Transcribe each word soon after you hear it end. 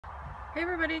Hey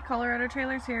everybody, Colorado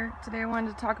Trailers here. Today I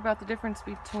wanted to talk about the difference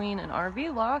between an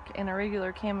RV lock and a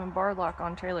regular cam and bar lock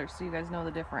on trailers so you guys know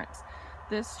the difference.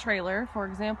 This trailer, for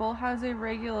example, has a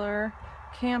regular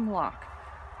cam lock.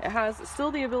 It has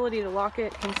still the ability to lock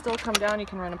it, can still come down, you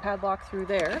can run a padlock through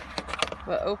there,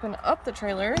 but open up the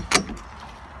trailer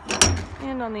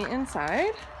and on the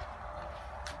inside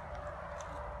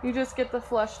you just get the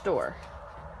flush door.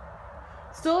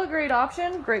 Still a great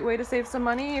option, great way to save some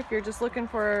money if you're just looking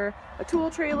for a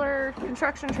tool trailer,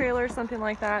 construction trailer, something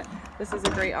like that. This is a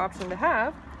great option to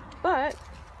have, but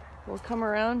we'll come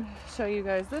around and show you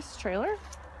guys this trailer.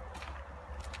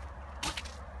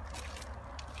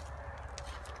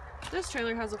 This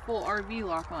trailer has a full RV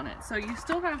lock on it, so you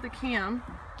still have the cam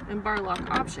and bar lock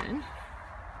option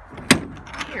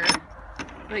here,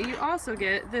 but you also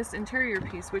get this interior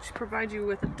piece which provides you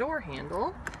with a door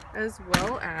handle as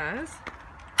well as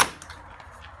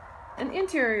an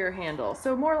interior handle.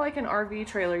 So more like an RV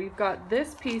trailer, you've got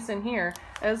this piece in here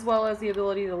as well as the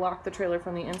ability to lock the trailer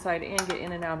from the inside and get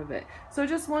in and out of it. So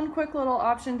just one quick little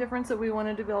option difference that we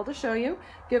wanted to be able to show you.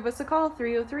 Give us a call,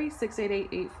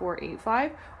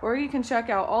 303-688-8485, or you can check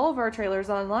out all of our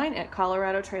trailers online at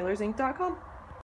coloradotrailersinc.com.